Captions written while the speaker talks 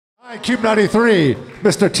Cube 93,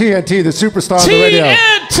 Mr. T.N.T, the superstar on the radio.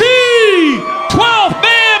 T.N.T! 12th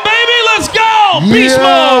man, baby, let's go! Beast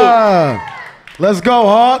mode! Let's go,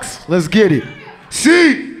 Hawks. Let's get it.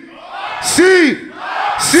 C.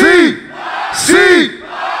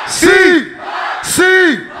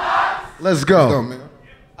 Let's go. Man.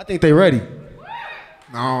 I think they ready.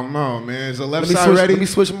 I don't know, man. Is the left side ready? Let me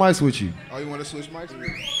switch mics with you. Oh, you want to switch mics?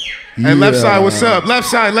 Hey, left side, what's up? Left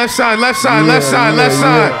side, left side, left side, left side, left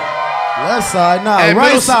side. Left side, nah. Hey,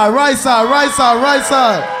 right side, right side, right side, right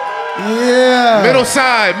side. Yeah. Middle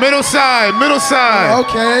side, middle side, middle side.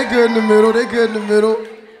 Okay, they good in the middle. They good in the middle.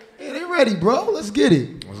 Hey, they ready, bro. Let's get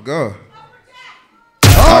it. Let's go.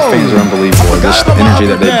 Our fans are unbelievable. Just the energy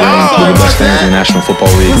that they bring to the best fans in the National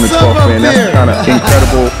Football League. What's up up man, that's the there? kind of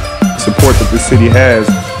incredible support that the city has.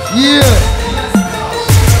 Yeah.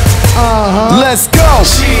 Let's go.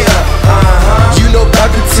 Yeah. You know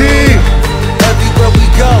about the team. Everywhere we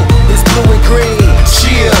go, it's blue and green.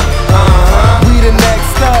 Yeah. We the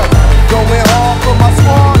next up. Going hard for my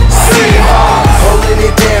squad. Seahawks. Holding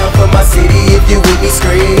it down for my city. If you with me,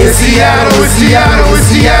 scream. It's Seattle, it's Seattle, it's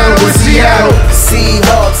Seattle, it's Seattle.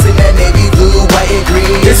 Seahawks in that navy blue, white and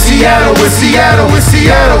green. It's Seattle, it's Seattle, it's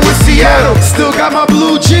Seattle, it's Seattle. Still got my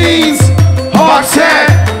blue jeans. Hawks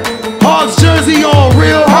hat, Hawks jersey on,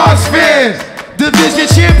 real Hawks fans. Division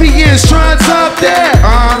champions trying top that.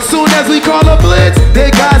 Soon as we call a blitz, they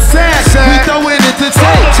got sacked. We throwing it to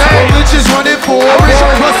Tate. Rich is running for it.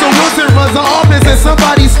 Russell Wilson runs the offense and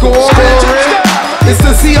somebody scoring. It's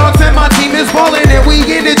the Seahawks and my team is balling and we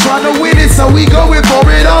in it trying to win it, so we going for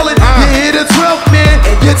it all. And you hit a 12th man,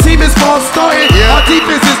 and your team is false starting. Our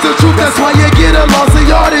defense is the truth, that's why you get a loss of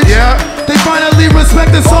yardage. They finally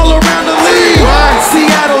respect us all around the league.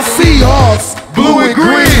 Seattle Seahawks, Blue and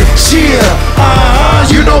green. Yeah,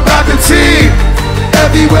 You know about the team.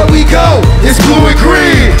 everywhere we go, It's blue and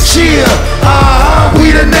green. yeah,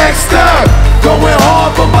 We the next up. going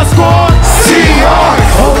hard for my squad. Seahawks.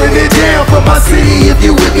 Holding it down for my city. If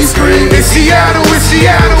you with me, scream. It's Seattle, it's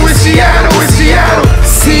Seattle, it's Seattle, it's Seattle.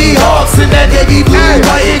 Seahawks in that navy blue,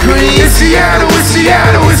 white and green. It's Seattle, it's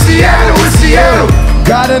Seattle, it's Seattle, it's Seattle.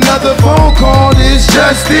 Got another phone call, this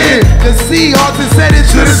just in. The Seahawks is headed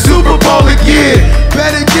to the Super Bowl again.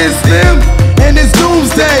 Bet against them, and it's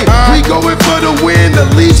doomsday. We going for the win, the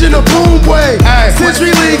Legion of Boomway.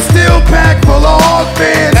 Century League still packed full of Hawk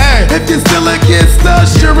fans. If you're still against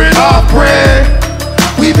us, you're in our bread.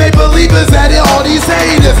 We made believers at it, all these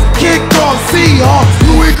haters. Kick off Seahawks,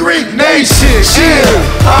 blue and green nation.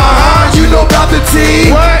 Yeah, you know about the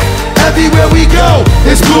team. Everywhere we go,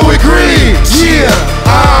 It's blue and green.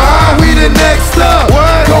 we the next up.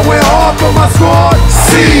 Going hard for my squad.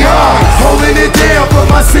 Seahawks. Holding it down for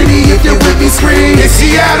my city. If you're with me, scream. It's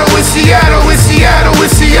Seattle, it's Seattle, it's Seattle,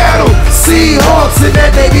 it's Seattle. Seahawks in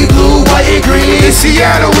that navy blue, white and green. It's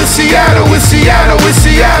Seattle, it's Seattle, it's Seattle, it's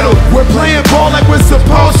Seattle. We're playing ball like we're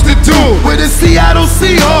supposed to do. We're the Seattle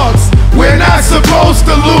Seahawks. We're not supposed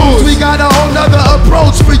to lose. We got a whole nother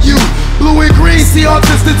approach for you. Blue and green, Seahawks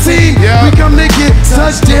is the team. We come to get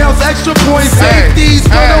touchdowns, extra points, safeties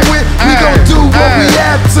for the win. We gon' do what we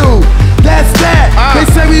have to. That's that. They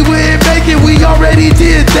say we wouldn't make it, we already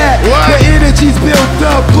did that. The energy's built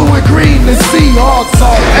up, blue and green, the Seahawks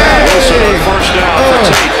all back. First down for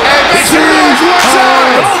Tate.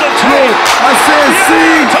 I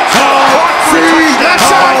said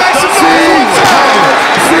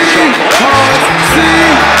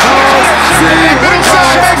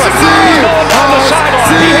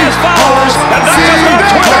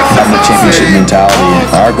Having the championship mentality.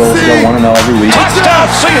 Our goal is to go 1-0 every week. Touchdown,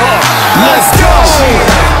 Seahawks! Let's go!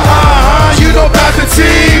 You know about the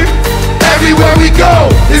team. Everywhere we go,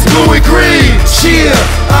 it's blue and green.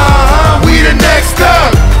 We the next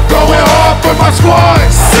up. Going hard for my squad.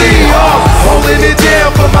 Seahawks, holding it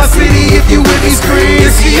down for my city. If you with me, scream.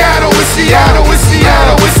 It's Seattle, it's Seattle, it's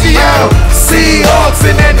Seattle, it's Seattle. Seahawks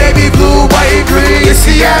in that navy blue, white and green. It's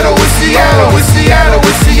Seattle, it's Seattle, it's Seattle,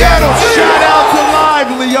 it's Seattle. Shout out to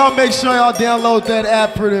Lively. Y'all make sure y'all download that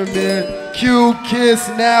app for them, man. Q, Kiss,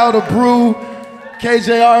 Now, The Brew,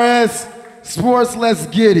 KJRS, Sports, let's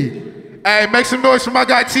get it. Hey, make some noise for my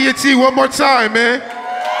guy T.N.T. one more time, man.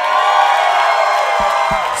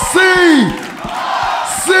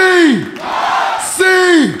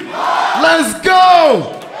 Let's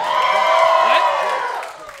go!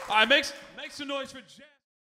 All right, make some noise for Jay.